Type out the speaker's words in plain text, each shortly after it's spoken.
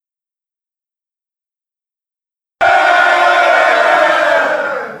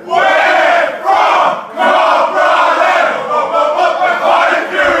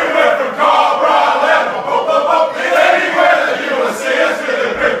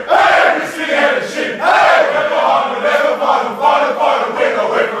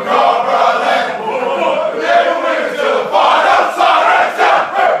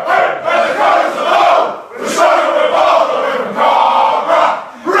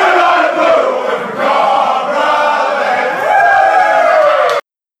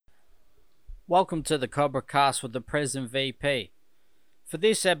Welcome to the Cobra Cast with the present VP. For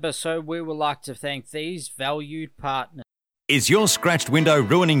this episode, we would like to thank these valued partners. Is your scratched window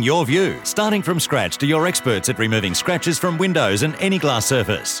ruining your view? Starting from scratch to your experts at removing scratches from windows and any glass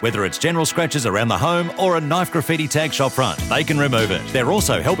surface. Whether it's general scratches around the home or a knife graffiti tag shop front, they can remove it. They're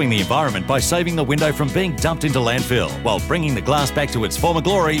also helping the environment by saving the window from being dumped into landfill, while bringing the glass back to its former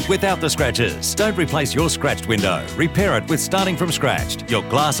glory without the scratches. Don't replace your scratched window. Repair it with Starting From Scratched, your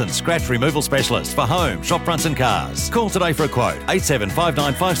glass and scratch removal specialist for home, shop fronts and cars. Call today for a quote,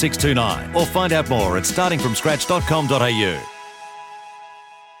 87595629, or find out more at startingfromscratch.com.au.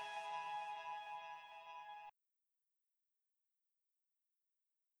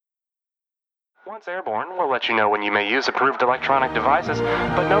 Once airborne, we'll let you know when you may use approved electronic devices,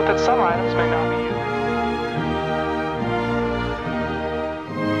 but note that some items may not be used.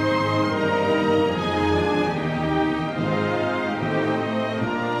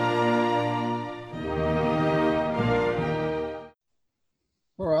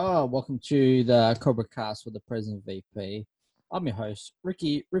 All right, welcome to the Cobra Cast with the present VP. I'm your host,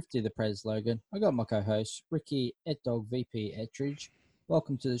 Ricky Rifty, the Pres Logan. I got my co-host, Ricky Etdog VP Ettridge.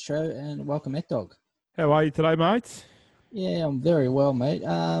 Welcome to the show and welcome Etdog. How are you today, mate? Yeah, I'm very well, mate.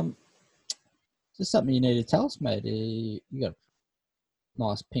 Just something you need to tell us, mate. You got a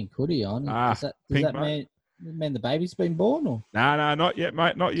nice pink hoodie on. Does that mean the baby's been born? Or? No, not yet,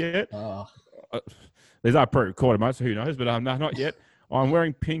 mate. Not yet. Oh. There's no pre-recorded, mate, so who knows? But no, not yet. I'm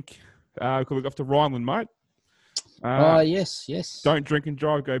wearing pink because we got off to Rhineland, mate. Yes. Don't drink and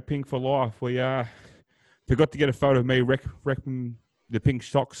drive, go pink for life. We forgot to get a photo of me wrecking the pink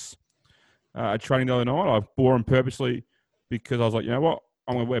socks at training the other night. I bore them purposely because I was like, you know what?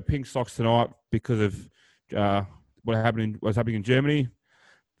 I'm going to wear pink socks tonight because of what's happening in Germany.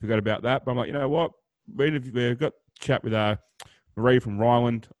 Forgot about that. But I'm like, you know what? We've got a chat with Marie from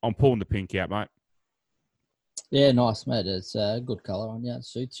Rhineland. I'm pulling the pink out, mate. Yeah, nice, mate. It's a good colour on you. It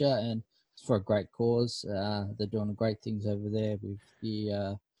suits you, and it's for a great cause. They're doing great things over there with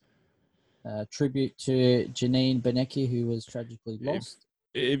the tribute to Janine Benecki, who was tragically lost.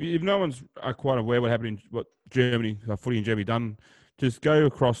 If no one's quite aware what happened what Germany, footy in Germany done, just go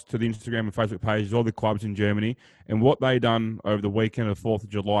across to the Instagram and Facebook pages, all the clubs in Germany, and what they done over the weekend of the 4th of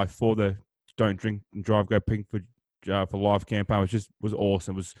July for the Don't Drink and Drive, Go Pink for Life campaign was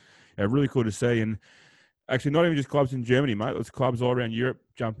awesome. It was really cool to see. And actually, not even just clubs in Germany, mate. It was clubs all around Europe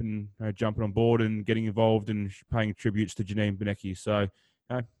jumping on board and getting involved and paying tributes to Janine Benecki. So,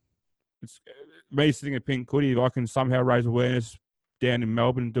 it's me sitting in a pink hoodie. If I can somehow raise awareness down in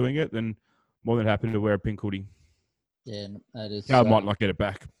Melbourne doing it, then more than happy to wear a pink hoodie. Yeah, that is. I might not get it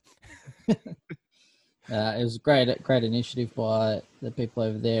back. It was a great initiative by the people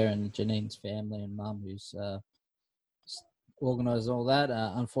over there and Janine's family and mum, who's organised all that.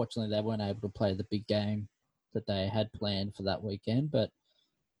 Unfortunately, they weren't able to play the big game that they had planned for that weekend, but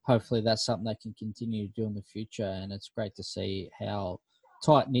hopefully that's something they can continue to do in the future. And it's great to see how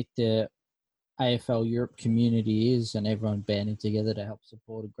tight-knit the AFL Europe community is and everyone banding together to help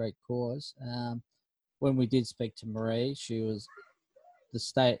support a great cause. When we did speak to Marie,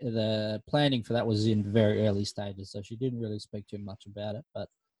 the planning for that was in very early stages, so she didn't really speak too much about it. But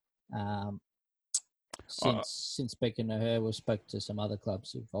since speaking to her, we've spoke to some other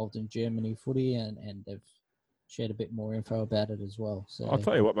clubs involved in Germany footy, and they've shared a bit more info about it as well. So I'll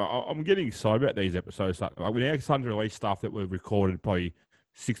tell you what, mate, I'm getting excited about these episodes. Like, we're now starting to release stuff that we recorded probably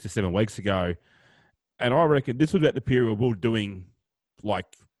 6 to 7 weeks ago. And I reckon this was at the period we were doing like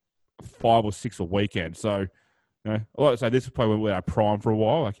 5 or 6 a weekend. So, I like to say this is probably when we were our prime for a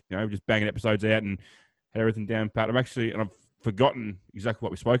while. Like, just banging episodes out and had everything down pat. I've forgotten exactly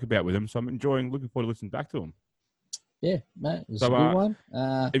what we spoke about with them. So I'm looking forward to listening back to them. Yeah, mate, it was a good one.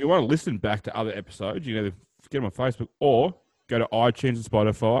 If you want to listen back to other episodes, you can get them on Facebook or go to iTunes and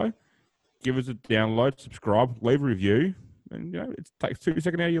Spotify, give us a download, subscribe, leave a review, and it takes 2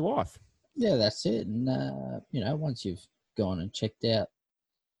 seconds out of your life. Yeah, that's it. And once you've gone and checked out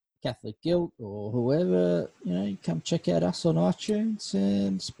Catholic Guilt or whoever, you come check out us on iTunes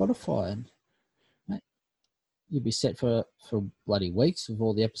and Spotify, and mate, you'll be set for bloody weeks of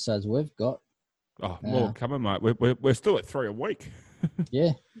all the episodes we've got. Oh, more coming, mate. We're still at 3 a week.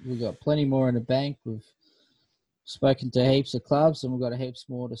 Yeah, we've got plenty more in the bank. We've spoken to heaps of clubs, and we've got heaps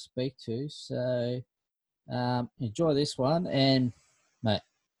more to speak to. So enjoy this one, and mate,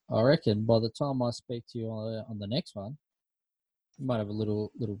 I reckon by the time I speak to you on the next one, you might have a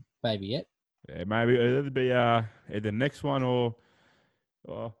little baby yet. Yeah, maybe it'll be the next one or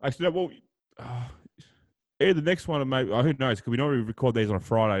actually, no, either the next one or maybe who knows? Because we normally record these on a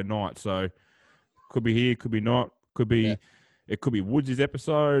Friday night, so could be here, could be not, could be It could be Woods'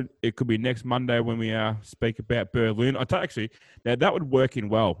 episode. It could be next Monday when we speak about Berlin. Actually, now that would work in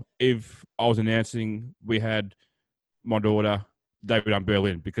well if I was announcing we had my daughter David on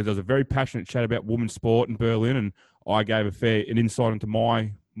Berlin, because there was a very passionate chat about women's sport in Berlin, and I gave an insight into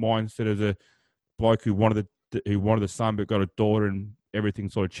my mindset as a bloke who wanted a son but got a daughter, and everything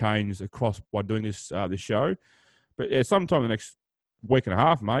sort of changed across by doing this show. But yeah, sometime in the next week and a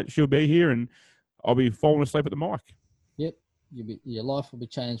half, mate, she'll be here, and I'll be falling asleep at the mic. Yep, your life will be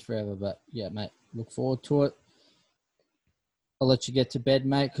changed forever. But yeah, mate, look forward to it. I'll let you get to bed,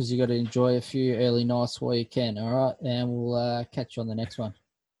 mate, because you got to enjoy a few early nights while you can. All right, and we'll catch you on the next one.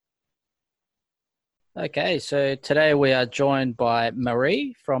 Okay, so today we are joined by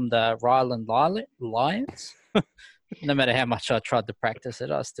Marie from the Ryland Lions. No matter how much I tried to practice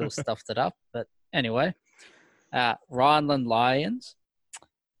it, I still stuffed it up. But anyway, Ryland Lions.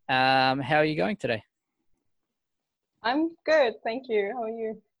 How are you going today? I'm good, thank you. How are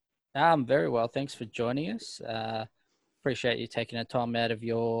you? I'm very well. Thanks for joining us. Appreciate you taking the time out of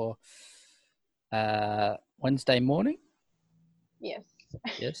your Wednesday morning. Yes.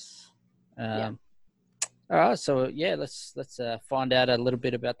 Yes. Yeah. All right. So yeah, let's find out a little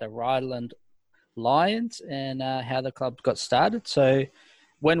bit about the Ryland Lions and how the club got started. So,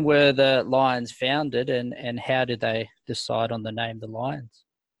 when were the Lions founded, and how did they decide on the name the Lions?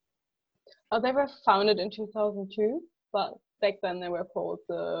 They were founded in 2002, but back then they were called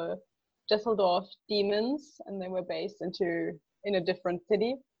the Düsseldorf Demons, and they were based in a different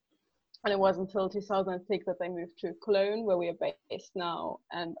city. And it wasn't until 2006 that they moved to Cologne, where we are based now,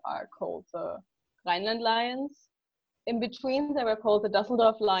 and are called the Rhineland Lions. In between, they were called the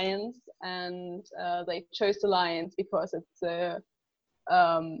Düsseldorf Lions, and they chose the lions because it's the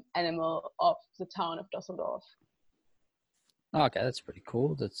animal of the town of Düsseldorf. Okay, that's pretty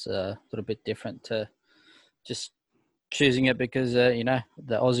cool. That's a little bit different to just choosing it because, the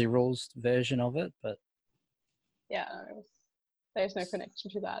Aussie rules version of it. But yeah, there's no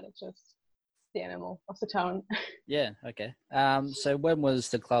connection to that. It's just the animal of the town. Yeah, okay. So when was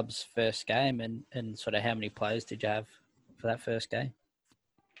the club's first game, and sort of how many players did you have for that first game?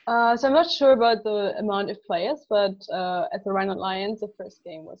 So I'm not sure about the amount of players, but at the Rhineland Lions, the first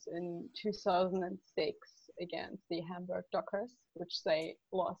game was in 2006 against the Hamburg Dockers, which they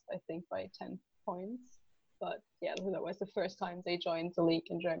lost, I think, by 10 points. But yeah, that was the first time they joined the league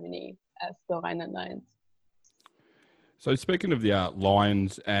in Germany as the Rhineland Lions. So speaking of the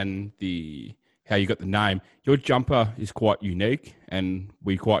Lions and how you got the name, your jumper is quite unique, and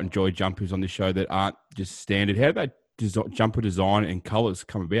we quite enjoy jumpers on this show that aren't just standard. How did that jumper design and colours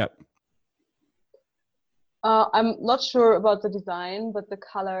come about? I'm not sure about the design, but the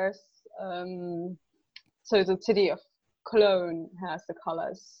colours. So the city of Cologne has the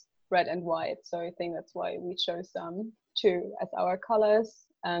colours red and white, so I think that's why we chose them too as our colours.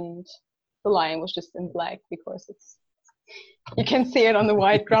 And the lion was just in black because you can see it on the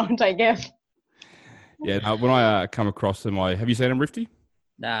white ground, I guess. Yeah, when I come across them, have you seen them, Rifty?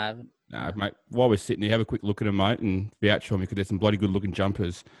 Nah. No, mate. While we're sitting here, have a quick look at them, mate, and be out to them because there's some bloody good-looking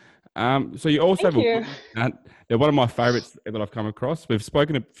jumpers. So you also they're one of my favourites that I've come across. We've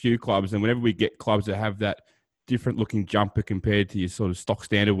spoken to a few clubs, and whenever we get clubs that have that different-looking jumper compared to your sort of stock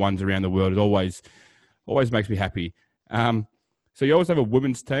standard ones around the world, it always makes me happy. So you also have a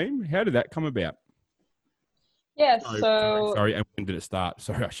women's team. How did that come about? Yes. Sorry, and when did it start?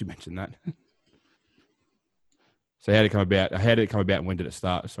 Sorry, I should mention that. So how did it come about? And when did it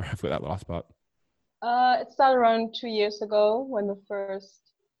start? Sorry, I forgot that last part. It started around 2 years ago when the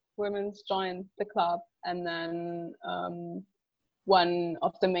first women's joined the club, and then one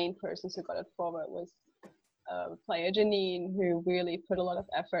of the main persons who got it forward was player Janine, who really put a lot of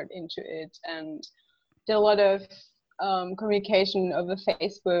effort into it and did a lot of communication over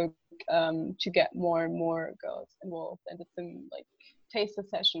Facebook to get more and more girls involved, and did some like taster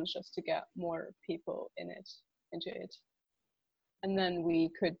sessions just to get more people into it. And then we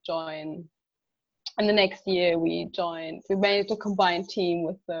could join. And the next year we managed a combined team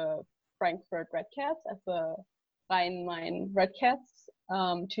with the Frankfurt Red Cats as the Rhein-Main Red Cats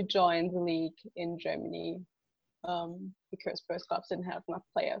to join the league in Germany because both clubs didn't have enough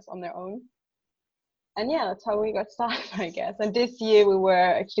players on their own. And yeah, that's how we got started, I guess. And this year we were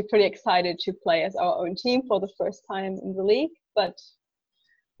actually pretty excited to play as our own team for the first time in the league, but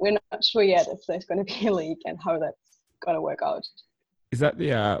we're not sure yet if there's going to be a league and how that's going to work out. Is that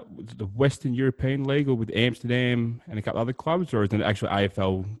the Western European League, or with Amsterdam and a couple other clubs, or is it an actual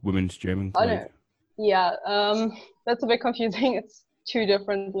AFL Women's German League? No. Yeah, that's a bit confusing. It's two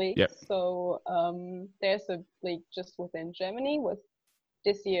different leagues. Yep. So there's a league just within Germany.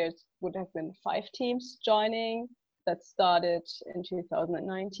 This year it would have been 5 teams joining, that started in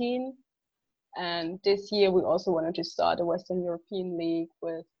 2019. And this year we also wanted to start a Western European League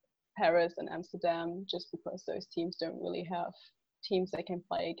with Paris and Amsterdam, just because those teams don't really have teams they can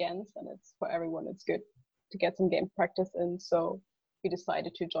play against, and it's for everyone it's good to get some game practice in. So we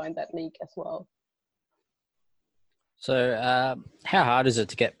decided to join that league as well. So how hard is it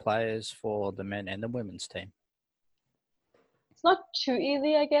to get players for the men and the women's team? It's not too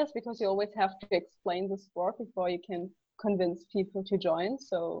easy, I guess, because you always have to explain the sport before you can convince people to join.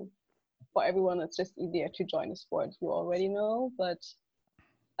 So for everyone, it's just easier to join a sport you already know. But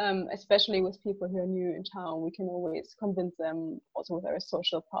especially with people who are new in town, we can always convince them also with our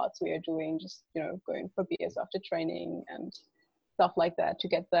social parts we are doing, just, going for beers after training and stuff like that to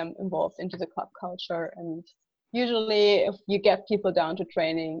get them involved into the club culture. And usually if you get people down to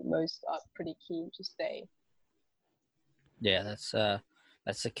training, most are pretty keen to stay. Yeah, that's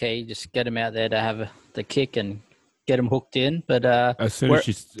the key. Just get them out there to have the kick and get them hooked in. But as soon as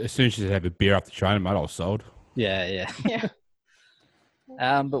she have a beer after training, mate, I was sold. Yeah.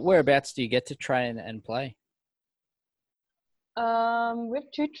 Yeah. But whereabouts do you get to train and play? We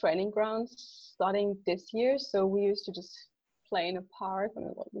have 2 training grounds starting this year. So we used to just play in a park on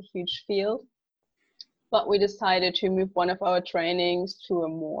a huge field. But we decided to move one of our trainings to a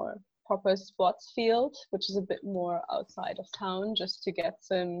more proper sports field, which is a bit more outside of town, just to get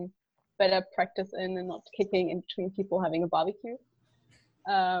some better practice in and not kicking in between people having a barbecue.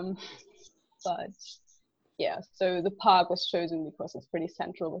 But yeah, so the park was chosen because it's pretty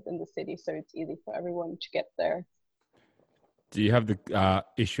central within the city, so it's easy for everyone to get there. Do you have the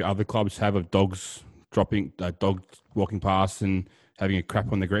issue other clubs have of dogs walking past and having a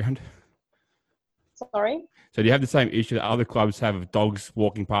crap on the ground? Sorry? So do you have the same issue that other clubs have of dogs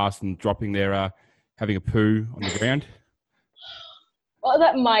walking past and dropping their having a poo on the ground? Well,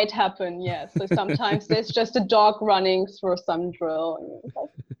 that might happen, yes. So sometimes there's just a dog running through some drill. And it's like,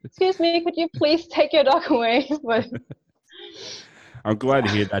 excuse me, could you please take your dog away? But I'm glad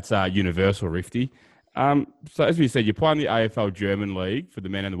to hear that's universal, Rifty. So as we said, you're playing the AFL German League for the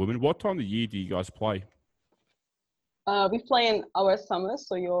men and the women. What time of the year do you guys play? We play in our summer,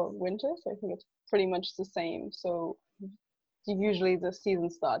 so your winter. So I think it's pretty much the same. So usually the season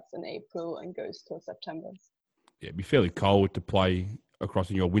starts in April and goes till September. Yeah, it'd be fairly cold to play across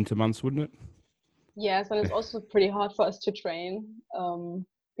in your winter months, wouldn't it? Yes, and it's also pretty hard for us to train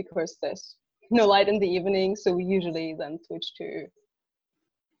because there's no light in the evening. So we usually then switch to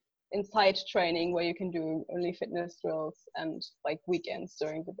inside training where you can do only fitness drills and like weekends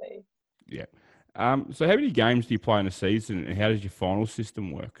during the day. Yeah. So how many games do you play in a season, and how does your final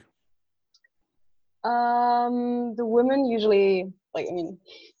system work? The women usually,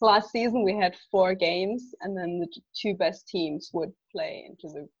 last season we had 4 games, and then the 2 best teams would play into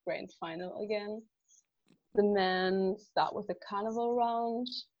the grand final again. The men start with a carnival round,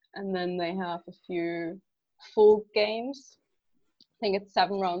 and then they have a few full games. I think it's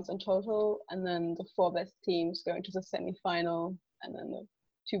 7 rounds in total, and then the 4 best teams go into the semi-final, and then the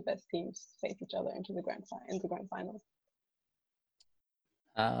 2 best teams face each other into the grand final.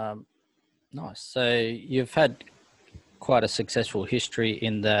 Nice. So you've had quite a successful history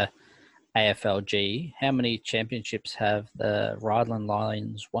in the AFLG. How many championships have the Rhineland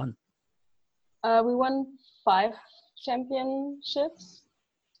Lions won? We won 5 championships.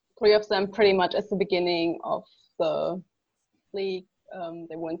 3 of them pretty much at the beginning of the league.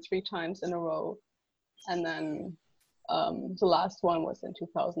 They won 3 times in a row. And then the last one was in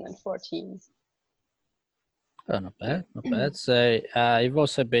 2014. Oh, not bad. So you've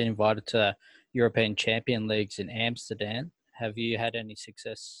also been invited to European Champion Leagues in Amsterdam. Have you had any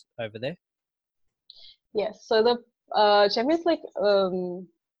success over there? Yes. So the Champions League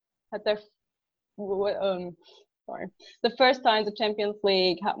had their the first time the Champions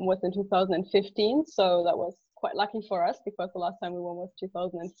League happened was in 2015. So that was quite lucky for us because the last time we won was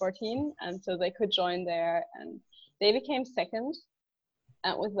 2014, and so they could join there, and they became second.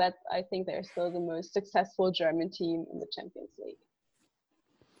 And with that, I think they're still the most successful German team in the Champions League.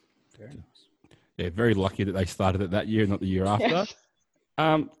 Very nice. Yeah, very lucky that they started it that year, not the year after.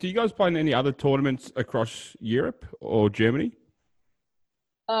 Yeah. Do you guys play in any other tournaments across Europe or Germany?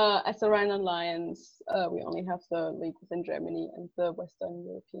 As the Rhineland Lions, we only have the league within Germany and the Western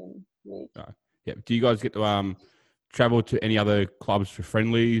European League. Yeah. Do you guys get to travel to any other clubs for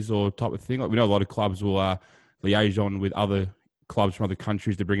friendlies or type of thing? Like we know a lot of clubs will liaison with other clubs from other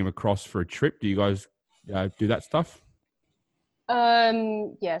countries to bring them across for a trip. Do you guys do that stuff?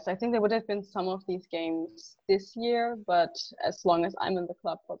 Yes, I think there would have been some of these games this year, but as long as I'm in the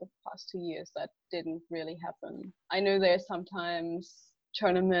club for the past 2 years, that didn't really happen. I know there's sometimes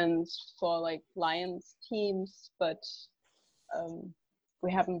tournaments for like Lions teams, but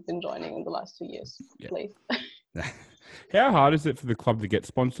we haven't been joining in the last 2 years, at least. How hard is it for the club to get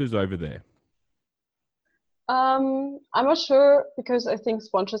sponsors over there? I'm not sure, because I think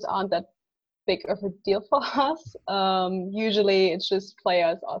sponsors aren't that big of a deal for us. Usually it's just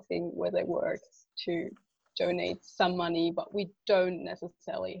players asking where they work to donate some money, but we don't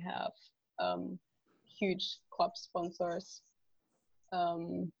necessarily have huge club sponsors.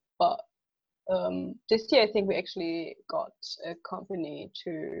 But this year I think we actually got a company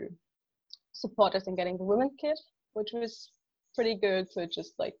to support us in getting the women's kit, which was pretty good. So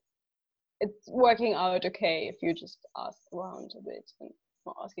just like, it's working out okay if you just ask around a bit and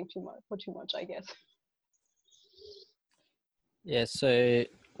not asking too much, I guess. Yeah, so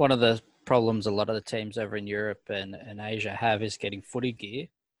one of the problems a lot of the teams over in Europe and Asia have is getting footy gear.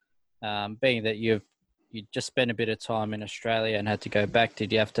 Being that you just spent a bit of time in Australia and had to go back,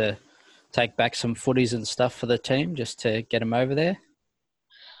 did you have to take back some footies and stuff for the team just to get them over there?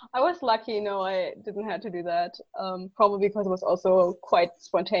 I was lucky, no, I didn't have to do that. Probably because it was also quite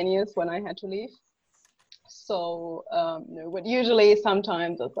spontaneous when I had to leave. So, no, but usually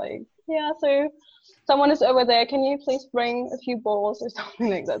sometimes it's like, yeah, so someone is over there, can you please bring a few balls or something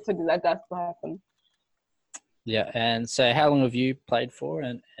like that? So that does happen. Yeah, and so how long have you played for?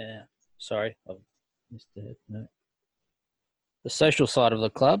 And sorry, I've missed the social side of the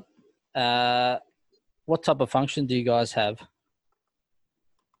club. What type of function do you guys have?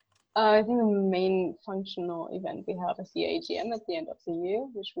 I think the main functional event we have is the AGM at the end of the year,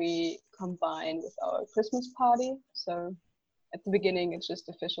 which we combine with our Christmas party. So at the beginning, it's just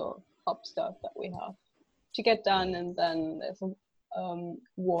official club stuff that we have to get done, and then there's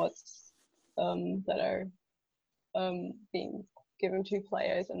awards that are being given to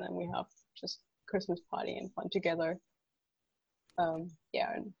players, and then we have just Christmas party and fun together.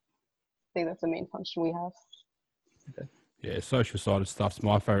 Yeah, and I think that's the main function we have. Okay. Yeah, social side of stuff's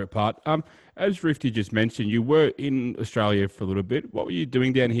my favourite part. As Rifty just mentioned, you were in Australia for a little bit. What were you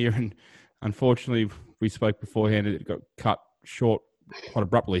doing down here? And unfortunately, we spoke beforehand, it got cut short quite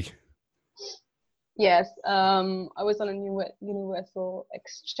abruptly. Yes, I was on a universal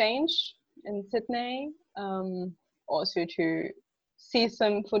exchange in Sydney, also to see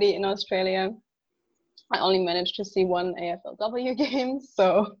some footy in Australia. I only managed to see one AFLW game,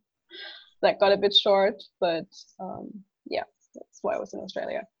 so that got a bit short, but yeah, that's why I was in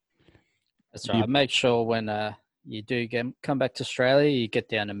Australia. That's right. Make sure when you do come back to Australia, you get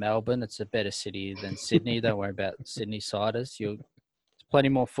down to Melbourne. It's a better city than Sydney. Don't worry about Sydney siders. There's plenty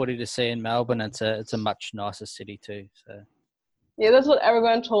more footy to see in Melbourne. It's a much nicer city too. So. Yeah, that's what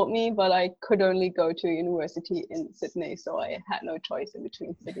everyone told me, but I could only go to university in Sydney, so I had no choice in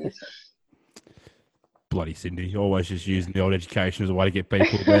between cities. Bloody Sydney, always just using the old education as a way to get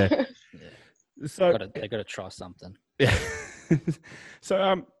people there. Yeah. So they got to try something. Yeah.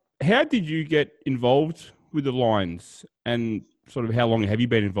 So, how did you get involved with the Lions, and sort of how long have you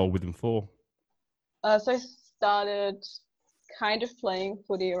been involved with them for? So I started kind of playing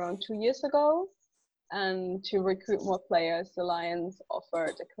footy around 2 years ago, and to recruit more players, the Lions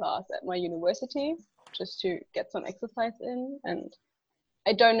offered a class at my university just to get some exercise in. And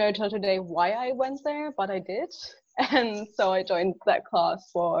I don't know till today why I went there, but I did. And so I joined that class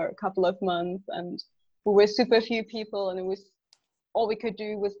for a couple of months, and we were super few people, and it was all we could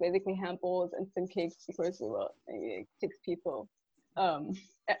do was basically handballs and some kicks because we were maybe like 6 people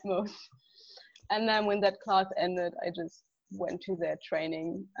at most. And then when that class ended, I just went to their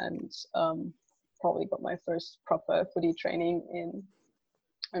training and probably got my first proper footy training in.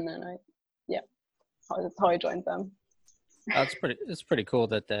 And then that's how I joined them. It's pretty cool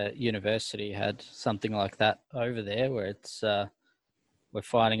that the university had something like that over there, where it's we're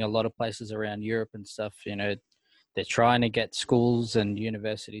finding a lot of places around Europe and stuff. You know, they're trying to get schools and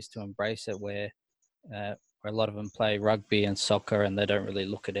universities to embrace it, where a lot of them play rugby and soccer, and they don't really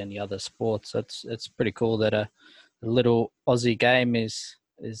look at any other sports. It's pretty cool that a little Aussie game is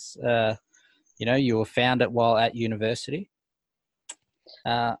you were found it while at university.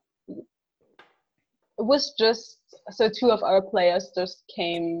 It was just so 2 of our players just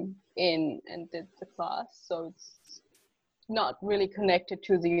came in and did the class, so it's not really connected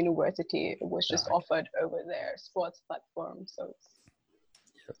to the university. It was just offered over their sports platform, so it's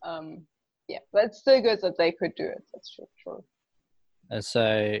but it's still good that they could do it. That's true. And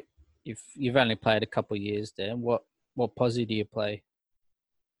so if you've only played a couple of years there, what posi do you play?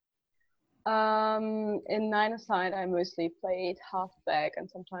 In nine-a-side, I mostly played halfback and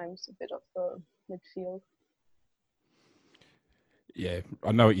sometimes a bit of the midfield. Yeah,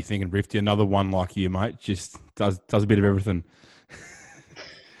 I know what you're thinking, Rifty. Another one like you, mate. Just does a bit of everything.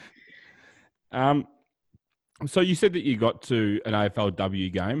 So you said that you got to an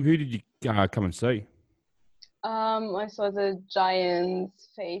AFLW game. Who did you come and see? I saw the Giants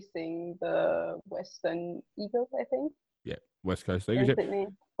facing the Western Eagles, I think. Yeah, West Coast In Eagles. Yeah. Sydney.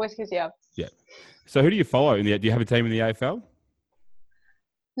 West Coast, yeah. Yeah. So who do you follow? Do you have a team in the AFL?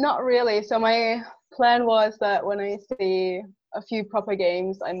 Not really. So my plan was that when I see a few proper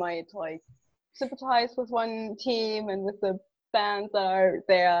games, I might like sympathize with one team and with the bands that are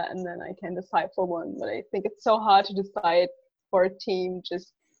there, and then I can decide for one. But I think it's so hard to decide for a team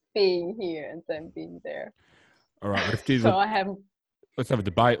just being here and then being there. All right, Rifty, So I haven't. let's have a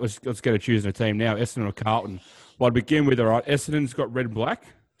debate. Let's go to choosing a team now, Essendon or Carlton. Well, to begin with, all right, Essendon's got red and black,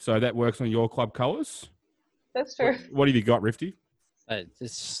 so that works on your club colours. That's true. What have you got, Rifty?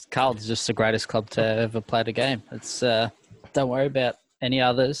 Carlton's just the greatest club to ever play the game. It's don't worry about any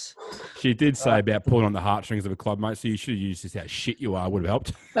others. She did say about pulling on the heartstrings of a club, mate, so you should have used this how shit you are. Would have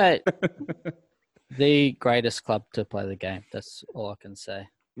helped. But the greatest club to play the game. That's all I can say.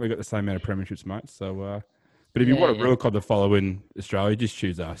 We've got the same amount of premierships, mate. So, but if you want a real club to follow in Australia, just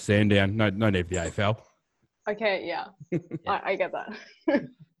choose Sandown. No need for the AFL. Okay, yeah. I get that.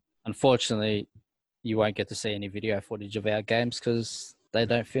 Unfortunately, you won't get to see any video footage of our games because they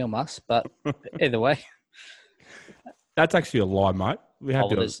don't film us. But either way, that's actually a lie, mate. We have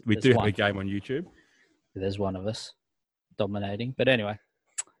we do have a game on YouTube. There's one of us dominating. But anyway,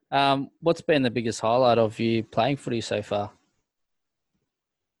 what's been the biggest highlight of you playing footy so far?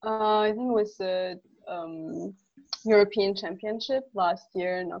 I think it was the European Championship last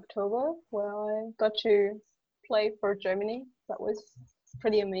year in October, where I got to play for Germany. That was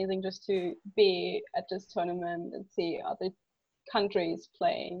pretty amazing just to be at this tournament and see other countries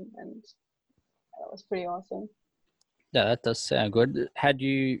playing, and that was pretty awesome. Yeah, that does sound good. Had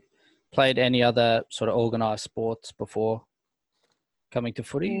you played any other sort of organised sports before coming to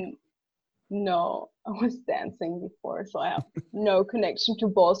footy? No, I was dancing before, so I have no connection to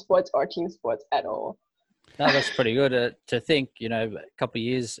ball sports or team sports at all. No, that's pretty good to think, a couple of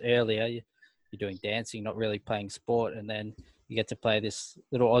years earlier, you're doing dancing, not really playing sport, and then you get to play this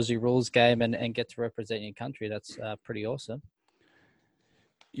little Aussie rules game and get to represent your country. That's pretty awesome.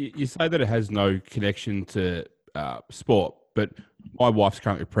 You say that it has no connection to sport, but my wife's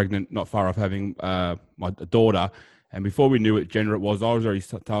currently pregnant, not far off having my daughter. And before we knew what gender it was, I was already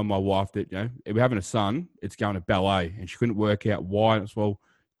telling my wife that, if we're having a son, it's going to ballet. And she couldn't work out why. And it's, well,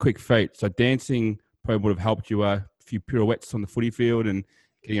 quick feet. So dancing probably would have helped you a few pirouettes on the footy field and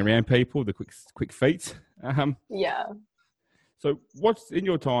getting around people, the quick feet. Yeah. So what's, in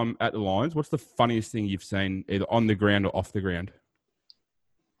your time at the Lions, what's the funniest thing you've seen either on the ground or off the ground?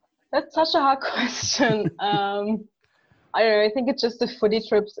 That's such a hard question. I don't know, I think it's just the footy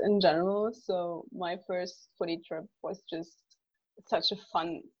trips in general. So my first footy trip was just such a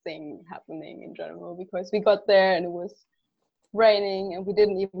fun thing happening in general, because we got there and it was raining and we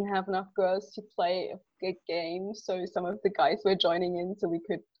didn't even have enough girls to play a big game. So some of the guys were joining in so we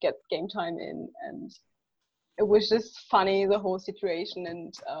could get game time in, and it was just funny, the whole situation.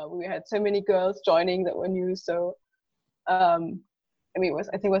 And we had so many girls joining that were new. So I think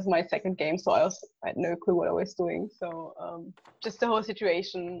it was my second game, so I had no clue what I was doing. So just the whole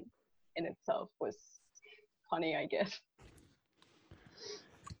situation in itself was funny, I guess.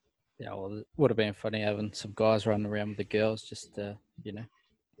 Yeah, well, it would have been funny having some guys running around with the girls, just,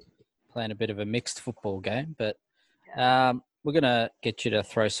 playing a bit of a mixed football game. But we're going to get you to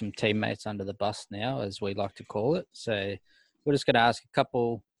throw some teammates under the bus now, as we like to call it. So we're just going to ask a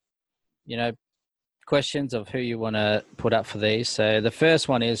couple, questions of who you want to put up for these. So the first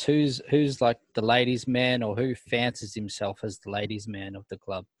one is who's like the ladies' man, or who fancies himself as the ladies' man of the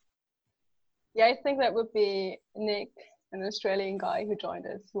club? Yeah, I think that would be Nick, an Australian guy who joined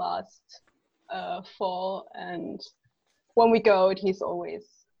us last fall. And when we go, he's always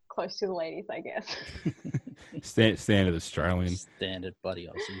close to the ladies, I guess. Standard Australian. Standard bloody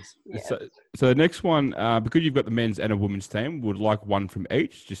Aussies. Yes. So the next one, because you've got the men's and a women's team, would like one from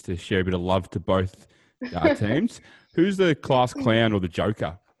each, just to share a bit of love to both teams. Who's the class clown or the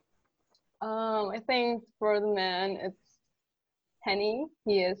joker? I think for the man, it's Henny.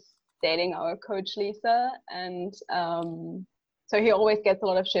 He is dating our coach Lisa, and so he always gets a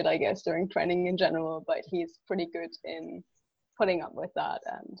lot of shit, I guess, during training in general, but he's pretty good in putting up with that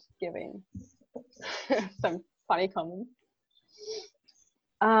and giving some funny comments.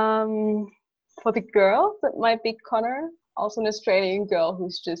 For the girls, it might be Connor, also an Australian girl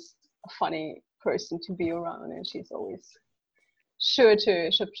who's just a funny person to be around, and she's always sure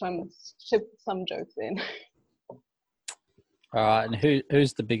to ship some jokes in. All right, and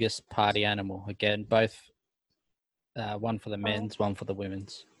who's the biggest party animal? Again, both one for the men's, one for the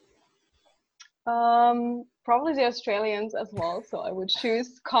women's. Probably the Australians as well. So I would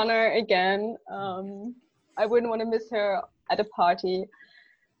choose Connor again. I wouldn't want to miss her at a party.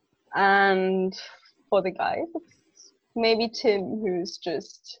 And for the guys, it's maybe Tim, who's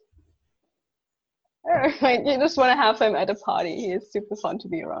just like you just want to have him at a party. He is super fun to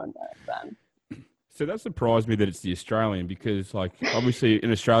be around. Then. So that surprised me that it's the Australian because, like, obviously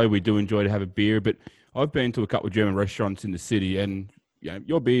in Australia we do enjoy to have a beer, but I've been to a couple of German restaurants in the city, and you know,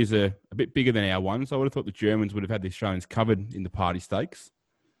 your beers are a bit bigger than our ones. So I would have thought the Germans would have had the Australians covered in the party steaks.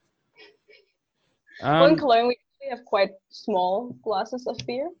 Well, in Cologne we actually have quite small glasses of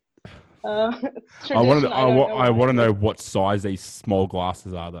beer. I want to know what size these small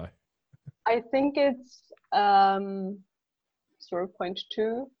glasses are, though. I think it's 0.2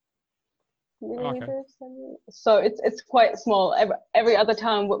 milliliters. Okay. So it's quite small. Every other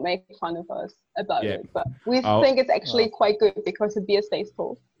town would make fun of us about it, but we think it's actually quite good because the beer stays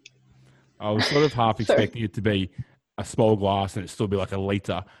full. I was sort of half expecting it to be a small glass and it still be like a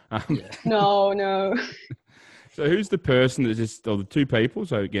liter. No. So who's the person that or the two people,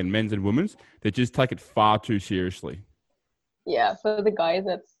 so again, men's and women's, that just take it far too seriously? Yeah, for the guys,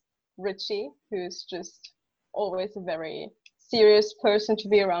 that's Richie, who's just always a very serious person to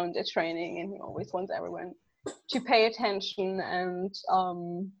be around at training, and he always wants everyone to pay attention and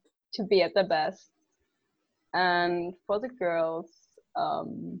to be at their best. And for the girls,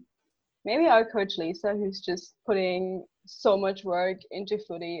 maybe our coach Lisa, who's just putting so much work into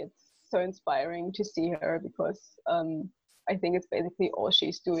footy. It's so inspiring to see her because I think it's basically all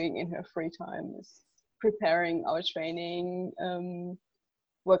she's doing in her free time is preparing our training,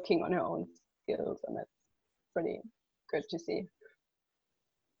 working on her own skills, and that's pretty good to see.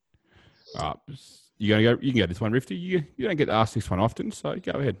 You can go this one, Rifty. You don't get asked this one often, so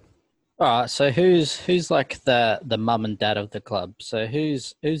go ahead. All right. So who's like the mum and dad of the club? So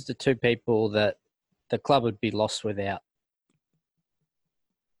who's the two people that the club would be lost without?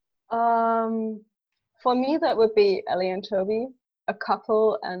 For me, that would be Ellie and Toby, a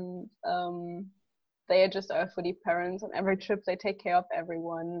couple, and they are just our footy parents. On every trip, they take care of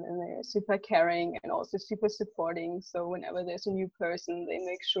everyone, and they're super caring and also super supporting. So whenever there's a new person, they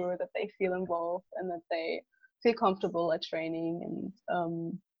make sure that they feel involved and that they feel comfortable at training.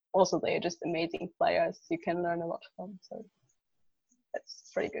 And also, they are just amazing players. You can learn a lot from. So that's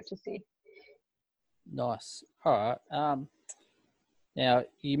pretty good to see. Nice. All right. Now,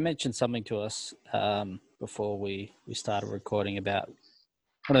 you mentioned something to us before we started recording about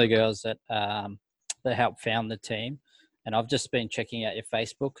one of the girls that helped found the team. And I've just been checking out your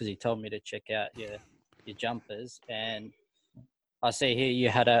Facebook because he told me to check out your jumpers. And I see here you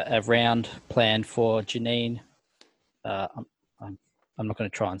had a round planned for Janine. I'm not going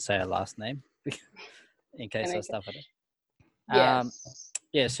to try and say her last name in case I stuff it. Yes.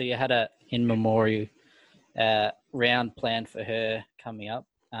 Yeah, so you had a in memoriam round planned for her coming up,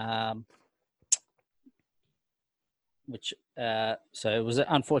 which so it was an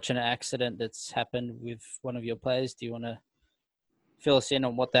unfortunate accident that's happened with one of your players. Do you want to fill us in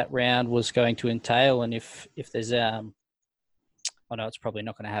on what that round was going to entail, and if there's I know it's probably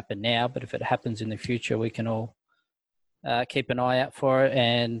not going to happen now, but if it happens in the future, we can all keep an eye out for it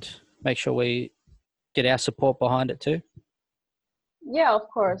and make sure we get our support behind it too. Yeah, of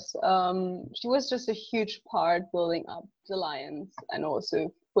course. She was just a huge part building up the Lions and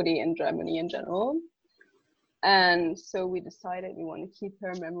also footy in Germany in general. And so we decided we want to keep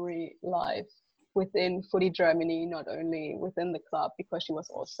her memory alive within footy Germany, not only within the club, because she was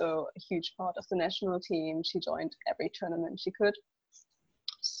also a huge part of the national team. She joined every tournament she could.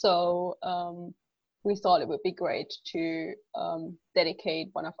 So we thought it would be great to dedicate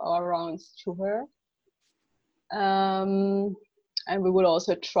one of our rounds to her. And we would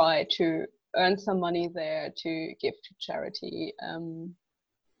also try to earn some money there to give to charity,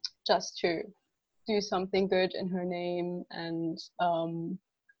 just to do something good in her name. And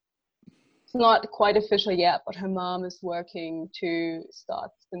it's not quite official yet, but her mom is working to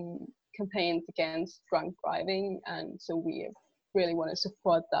start some campaigns against drunk driving. And so we really want to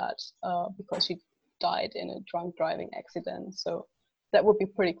support that because she died in a drunk driving accident. So that would be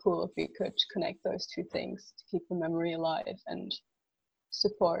pretty cool if we could connect those two things to keep the memory alive and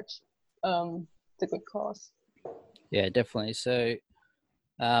support the good cause. Yeah, definitely. So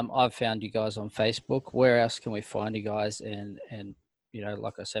I've found you guys on Facebook. Where else can we find you guys? And you know,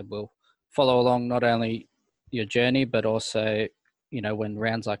 like I said, we'll follow along not only your journey, but also, you know, when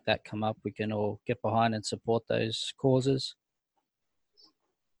rounds like that come up, we can all get behind and support those causes.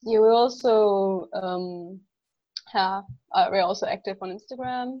 Yeah, we also we're also active on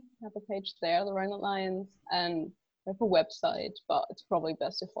Instagram. We have a page there, the Rhino Lions, and We have a website, but it's probably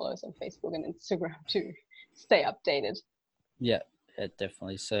best to follow us on Facebook and Instagram to stay updated. Yeah,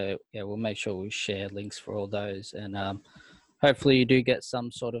 definitely. So yeah, we'll make sure we share links for all those, and hopefully you do get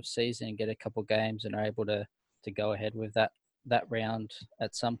some sort of season and get a couple games and are able to go ahead with that round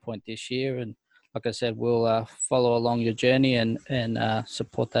at some point this year. And like I said, we'll follow along your journey and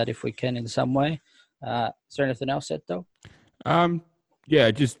support that if we can in some way. Is there anything else, Ed, though?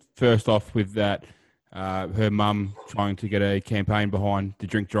 Yeah, just first off with that, her mum trying to get a campaign behind the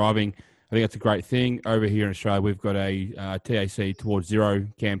drink driving. I think that's a great thing. Over here in Australia, we've got a TAC Towards Zero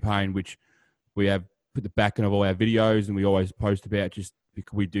campaign, which we have put the backing of all our videos, and we always post about, just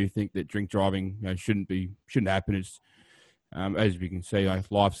because we do think that drink driving shouldn't happen. It's as we can see,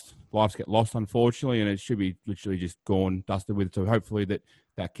 lives get lost, unfortunately, and it should be literally just gone, dusted with. So hopefully that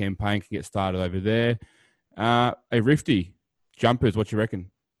campaign can get started over there. A Rifty jumpers, what you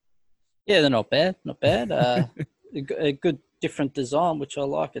reckon? Yeah, they're not bad. A good different design, which I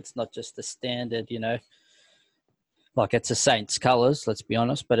like. It's not just the standard, like it's a Saints colours, let's be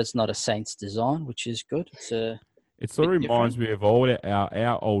honest, but it's not a Saints design, which is good. It sort of reminds me of all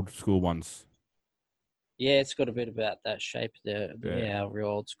our old school ones. Yeah, it's got a bit about that shape there. Yeah, our real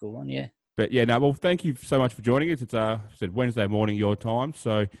old school one, yeah. But yeah, well, thank you so much for joining us. It's said Wednesday morning your time,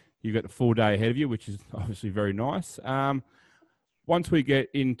 so you've got the full day ahead of you, which is obviously very nice. Once we get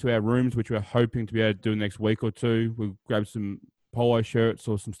into our rooms, which we're hoping to be able to do next week or two, we'll grab some polo shirts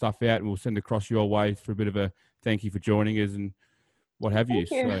or some stuff out, and we'll send across your way for a bit of a thank you for joining us and what have you.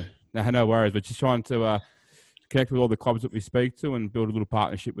 Thank you. So no worries. But just trying to connect with all the clubs that we speak to and build a little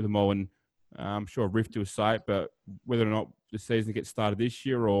partnership with them all. And I'm sure Rift will say it, but whether or not the season gets started this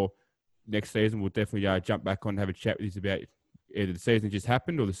year or next season, we'll definitely jump back on and have a chat with you about either the season just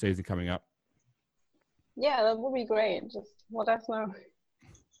happened or the season coming up. Yeah, that would be great. Just let us know.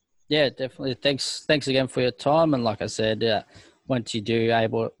 Yeah, definitely. Thanks again for your time. And like I said, once you do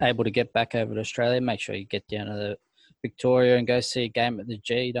able to get back over to Australia, make sure you get down to the Victoria and go see a game at the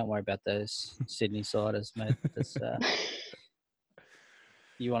G. Don't worry about those Sydney siders, mate.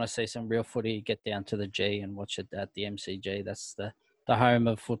 You want to see some real footy, get down to the G and watch it at the MCG. That's the home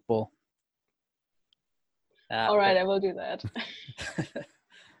of football. All right, I will do that.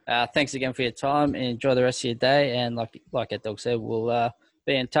 Thanks again for your time. Enjoy the rest of your day. And like Ed Dog said, we'll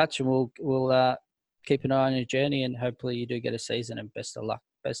be in touch, and we'll keep an eye on your journey. And hopefully you do get a season. And best of luck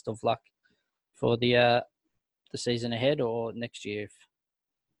for the season ahead or next year's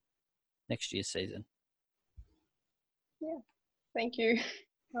season. Yeah, thank you.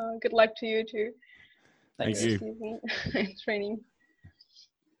 Good luck to you too. Thanks. Thank you. Training.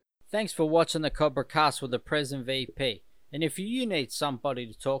 Thanks for watching the Cobra Cast with the present VP. And if you need somebody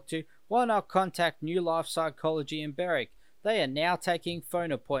to talk to, why not contact New Life Psychology in Berwick? They are now taking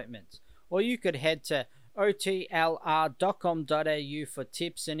phone appointments. Or you could head to otlr.com.au for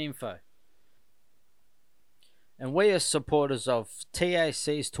tips and info. And we are supporters of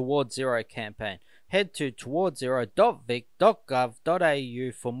TAC's Towards Zero campaign. Head to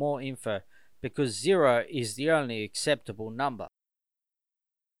towardszero.vic.gov.au for more info, because 0 is the only acceptable number.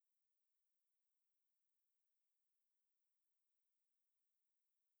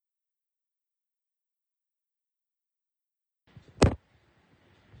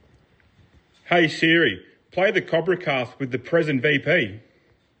 Hey Siri, play the Cobra Cast with the present VP.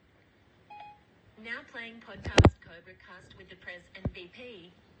 Now playing podcast Cobra Cast with the Pres and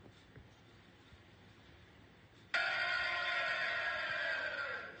VP.